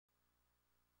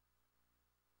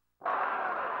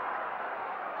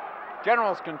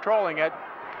Generals controlling it.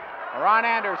 Ron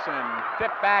Anderson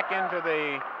tipped back into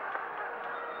the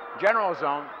General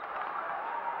zone.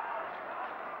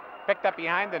 Picked up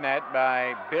behind the net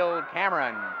by Bill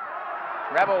Cameron.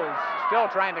 Rebels still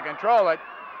trying to control it.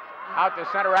 Out to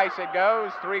center ice it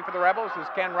goes. 3 for the Rebels is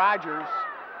Ken Rogers.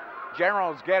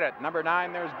 Generals get it. Number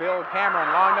 9, there's Bill Cameron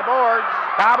along the boards.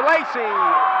 Bob Lacey,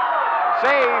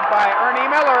 saved by Ernie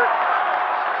Miller.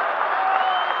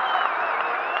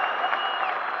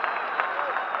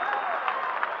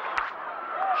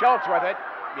 Schultz with it,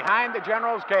 behind the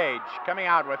Generals' cage, coming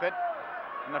out with it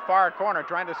in the far corner,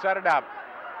 trying to set it up.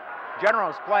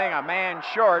 Generals playing a man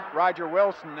short, Roger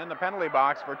Wilson in the penalty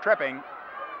box for tripping.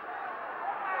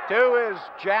 2 is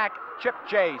Jack Chip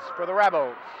Chase for the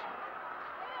Rebels.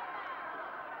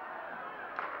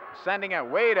 Sending it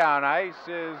way down ice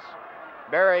is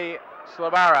Barry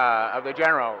Slavara of the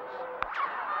Generals.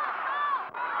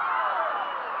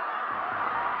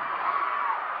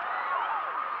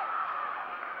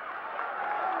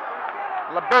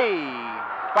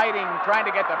 LeBee fighting, trying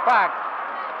to get the puck.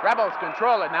 Rebels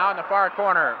control it now in the far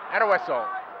corner. And a whistle.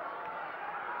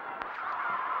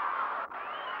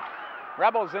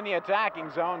 Rebels in the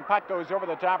attacking zone. Puck goes over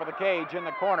the top of the cage in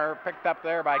the corner. Picked up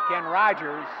there by Ken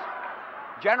Rogers.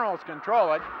 Generals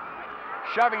control it.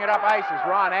 Shoving it up ice is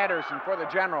Ron Anderson for the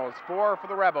Generals. 4 for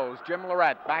the Rebels. Jim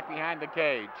Lorette back behind the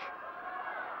cage.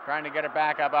 Trying to get it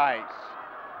back up ice.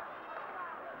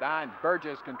 Don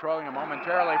Burgess controlling it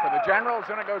momentarily for the Generals,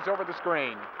 and it goes over the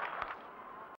screen.